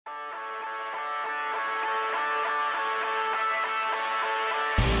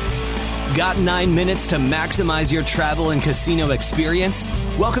Got 9 minutes to maximize your travel and casino experience?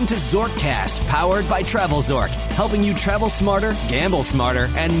 Welcome to Zorkcast, powered by TravelZork, helping you travel smarter, gamble smarter,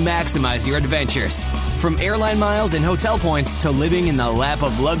 and maximize your adventures. From airline miles and hotel points to living in the lap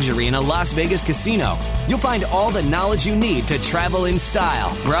of luxury in a Las Vegas casino, you'll find all the knowledge you need to travel in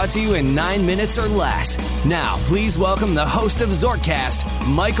style, brought to you in 9 minutes or less. Now, please welcome the host of Zorkcast,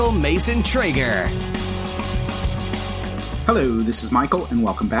 Michael Mason Traeger. Hello, this is Michael, and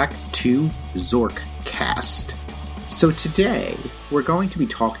welcome back to Zorkcast. So today, we're going to be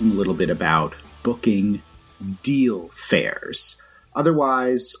talking a little bit about booking deal fares,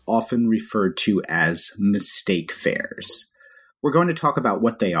 otherwise often referred to as mistake fares. We're going to talk about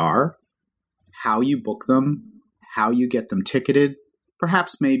what they are, how you book them, how you get them ticketed,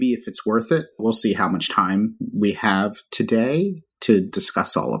 perhaps maybe if it's worth it. We'll see how much time we have today to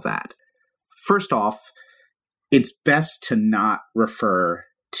discuss all of that. First off, it's best to not refer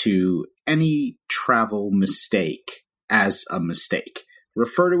to any travel mistake as a mistake.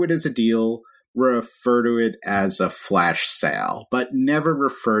 Refer to it as a deal, refer to it as a flash sale, but never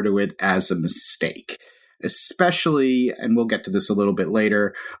refer to it as a mistake. Especially, and we'll get to this a little bit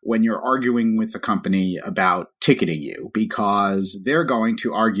later, when you're arguing with a company about ticketing you, because they're going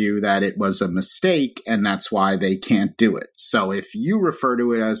to argue that it was a mistake and that's why they can't do it. So if you refer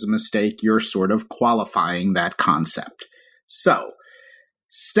to it as a mistake, you're sort of qualifying that concept. So,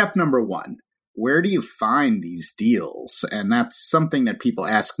 step number one, where do you find these deals? And that's something that people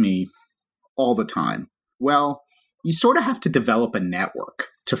ask me all the time. Well, you sort of have to develop a network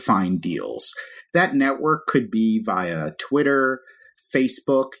to find deals. That network could be via Twitter,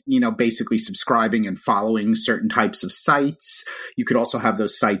 Facebook, basically subscribing and following certain types of sites. You could also have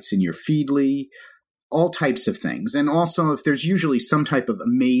those sites in your Feedly, all types of things. And also, if there's usually some type of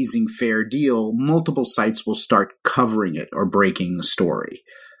amazing fair deal, multiple sites will start covering it or breaking the story.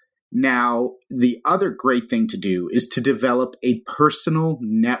 Now, the other great thing to do is to develop a personal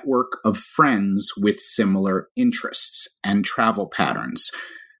network of friends with similar interests and travel patterns,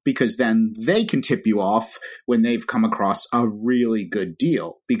 because then they can tip you off when they've come across a really good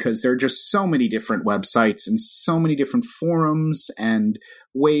deal, because there are just so many different websites and so many different forums and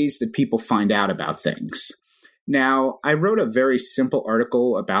ways that people find out about things. Now, I wrote a very simple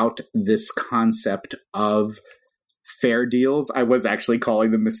article about this concept of fair deals. I was actually calling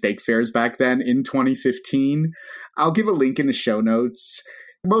them mistake fares back then in 2015. I'll give a link in the show notes.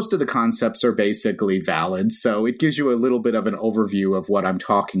 Most of the concepts are basically valid, so it gives you a little bit of an overview of what I'm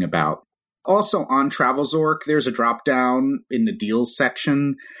talking about. Also on TravelZork, there's a drop-down in the deals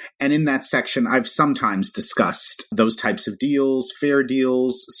section, and in that section, I've sometimes discussed those types of deals, fair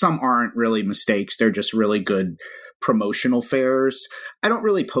deals. Some aren't really mistakes, they're just really good promotional fares. I don't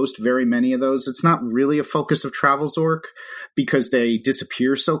really post very many of those. It's not really a focus of TravelZork because they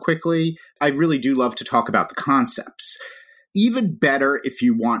disappear so quickly. I really do love to talk about the concepts. Even better if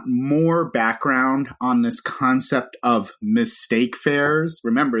you want more background on this concept of mistake fares.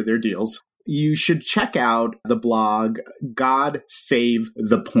 Remember, they're deals. You should check out the blog God Save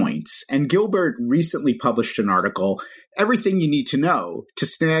the Points. And Gilbert recently published an article, Everything You Need to Know to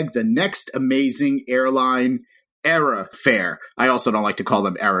Snag the Next Amazing Airline Error fare. I also don't like to call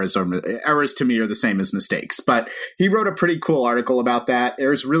them errors, or errors to me are the same as mistakes, but he wrote a pretty cool article about that.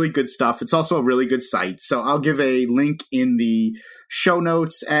 There's really good stuff. It's also a really good site. So I'll give a link in the show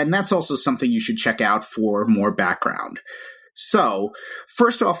notes, and that's also something you should check out for more background. So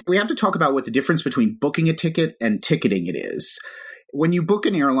first off, we have to talk about what the difference between booking a ticket and ticketing it is. When you book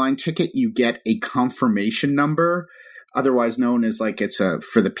an airline ticket, you get a confirmation number, otherwise known as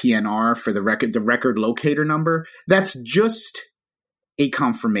for the PNR, for the record locator number. That's just a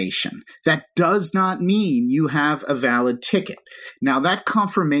confirmation. That does not mean you have a valid ticket. Now, that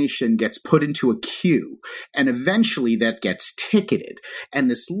confirmation gets put into a queue, and eventually that gets ticketed. And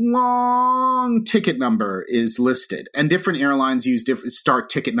this long ticket number is listed. And different airlines use different start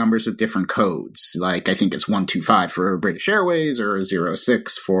ticket numbers with different codes. Like, I think it's 125 for British Airways or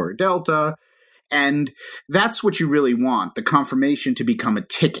 06 for Delta. And that's what you really want, the confirmation to become a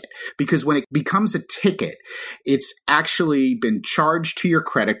ticket. Because when it becomes a ticket, it's actually been charged to your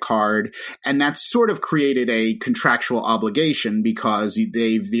credit card, and that's sort of created a contractual obligation because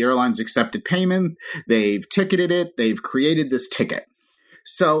the airline's accepted payment, they've ticketed it, they've created this ticket.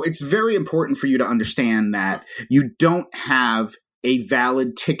 So it's very important for you to understand that you don't have a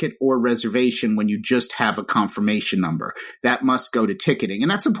valid ticket or reservation when you just have a confirmation number. That must go to ticketing. And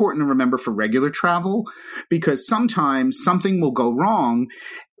that's important to remember for regular travel, because sometimes something will go wrong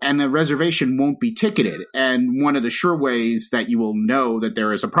and a reservation won't be ticketed. And one of the sure ways that you will know that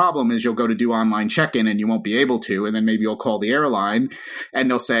there is a problem is you'll go to do online check-in and you won't be able to. And then maybe you'll call the airline and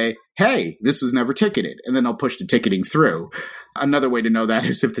they'll say, hey, this was never ticketed, and then they'll push the ticketing through. Another way to know that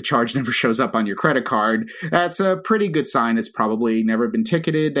is if the charge never shows up on your credit card. That's a pretty good sign it's probably never been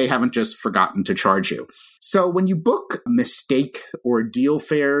ticketed. They haven't just forgotten to charge you. So when you book mistake or deal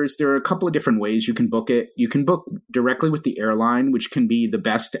fares, there are a couple of different ways you can book it. You can book directly with the airline, which can be the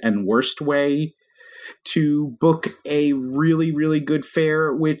best and worst way to book a really, really good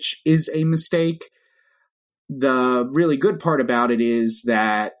fare, which is a mistake. The really good part about it is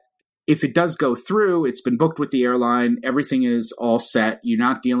that if it does go through, it's been booked with the airline, everything is all set. You're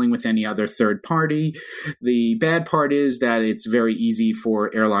not dealing with any other third party. The bad part is that it's very easy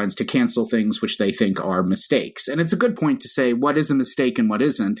for airlines to cancel things which they think are mistakes. And it's a good point to say what is a mistake and what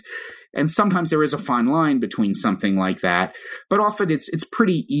isn't. And sometimes there is a fine line between something like that, but often it's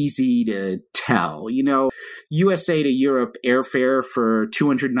pretty easy to tell. You know, USA to Europe airfare for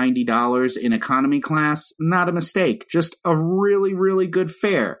 $290 in economy class, not a mistake, just a really, really good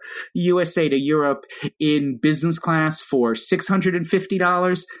fare. USA to Europe in business class for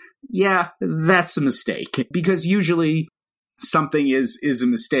 $650, yeah, that's a mistake, because usually something is a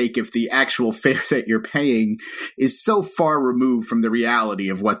mistake if the actual fare that you're paying is so far removed from the reality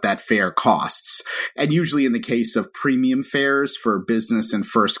of what that fare costs. And usually in the case of premium fares for business and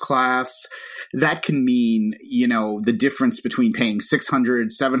first class, that can mean, you know, the difference between paying $600,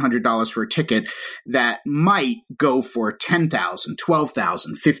 $700 for a ticket that might go for $10,000, $12,000,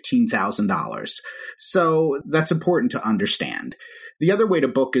 $15,000. So that's important to understand. The other way to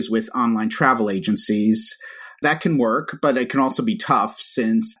book is with online travel agencies. That can work, but it can also be tough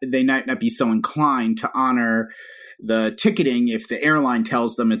since they might not be so inclined to honor the ticketing if the airline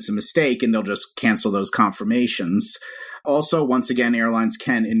tells them it's a mistake, and they'll just cancel those confirmations. Also, once again, airlines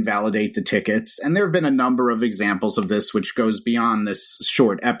can invalidate the tickets, and there have been a number of examples of this, which goes beyond this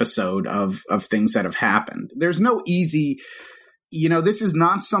short episode of things that have happened. There's no easy... You know, this is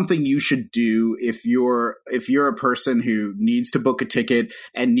not something you should do if you're a person who needs to book a ticket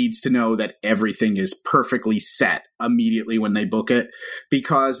and needs to know that everything is perfectly set immediately when they book it,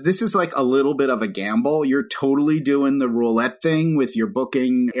 because this is like a little bit of a gamble. You're totally doing the roulette thing with your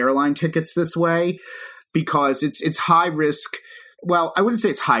booking airline tickets this way, because it's high risk. Well, I wouldn't say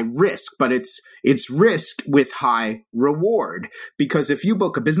it's high risk, but it's risk with high reward. Because if you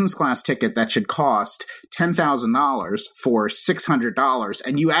book a business class ticket that should cost $10,000 for $600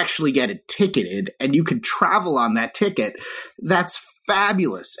 and you actually get it ticketed and you can travel on that ticket, that's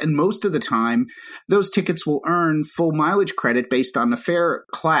fabulous. And most of the time, those tickets will earn full mileage credit based on the fare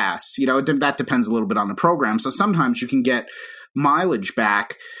class. You know, that depends a little bit on the program. So sometimes you can get mileage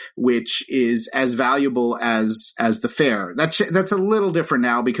back, which is as valuable as the fare. That's a little different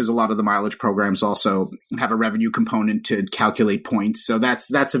now because a lot of the mileage programs also have a revenue component to calculate points. So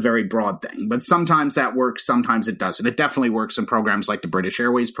that's a very broad thing. But sometimes that works, sometimes it doesn't. It definitely works in programs like the British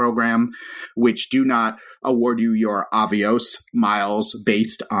Airways program, which do not award you your Avios miles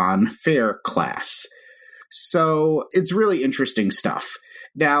based on fare class. So it's really interesting stuff.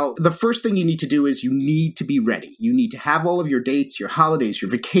 Now, the first thing you need to do is you need to be ready. You need to have all of your dates, your holidays, your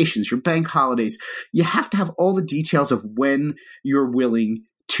vacations, your bank holidays. You have to have all the details of when you're willing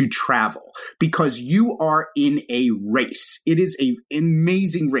to travel, because you are in a race. It is an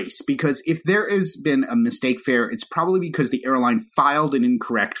amazing race, because if there has been a mistake fare, it's probably because the airline filed an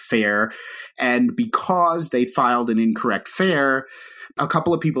incorrect fare. And because they filed an incorrect fare, a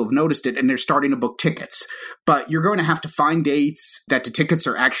couple of people have noticed it and they're starting to book tickets. But you're going to have to find dates that the tickets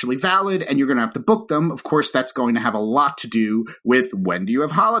are actually valid, and you're going to have to book them. Of course, that's going to have a lot to do with when do you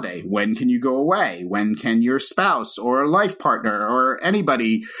have holiday? When can you go away? When can your spouse or life partner or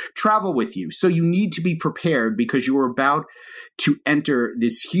anybody travel with you? So you need to be prepared, because you are about to enter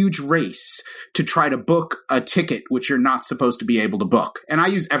this huge race to try to book a ticket which you're not supposed to be able to book. And I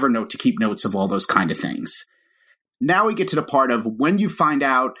use Evernote to keep notes of all those kind of things. Now we get to the part of when you find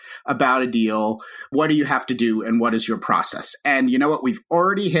out about a deal, what do you have to do and what is your process? And you know what? We've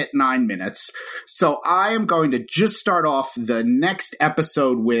already hit 9 minutes. So I am going to just start off the next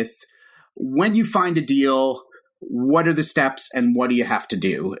episode with when you find a deal, what are the steps and what do you have to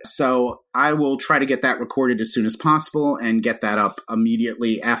do? So I will try to get that recorded as soon as possible and get that up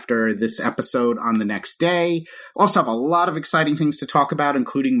immediately after this episode on the next day. Also have a lot of exciting things to talk about,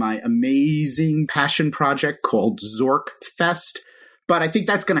 including my amazing passion project called Zork Fest. But I think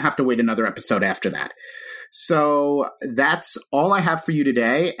that's going to have to wait another episode after that. So that's all I have for you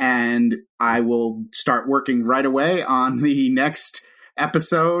today, and I will start working right away on the next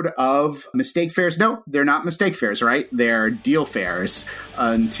episode of Mistake Fares. No, they're not mistake fares, right? They're deal fares.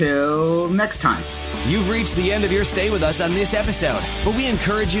 Until next time. You've reached the end of your stay with us on this episode, but we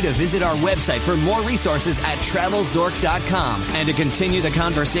encourage you to visit our website for more resources at TravelZork.com and to continue the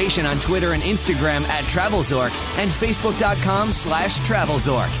conversation on Twitter and Instagram at TravelZork and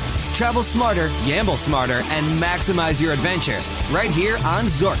Facebook.com/TravelZork. Travel smarter, gamble smarter, and maximize your adventures right here on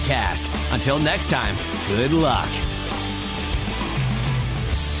Zorkcast. Until next time, good luck.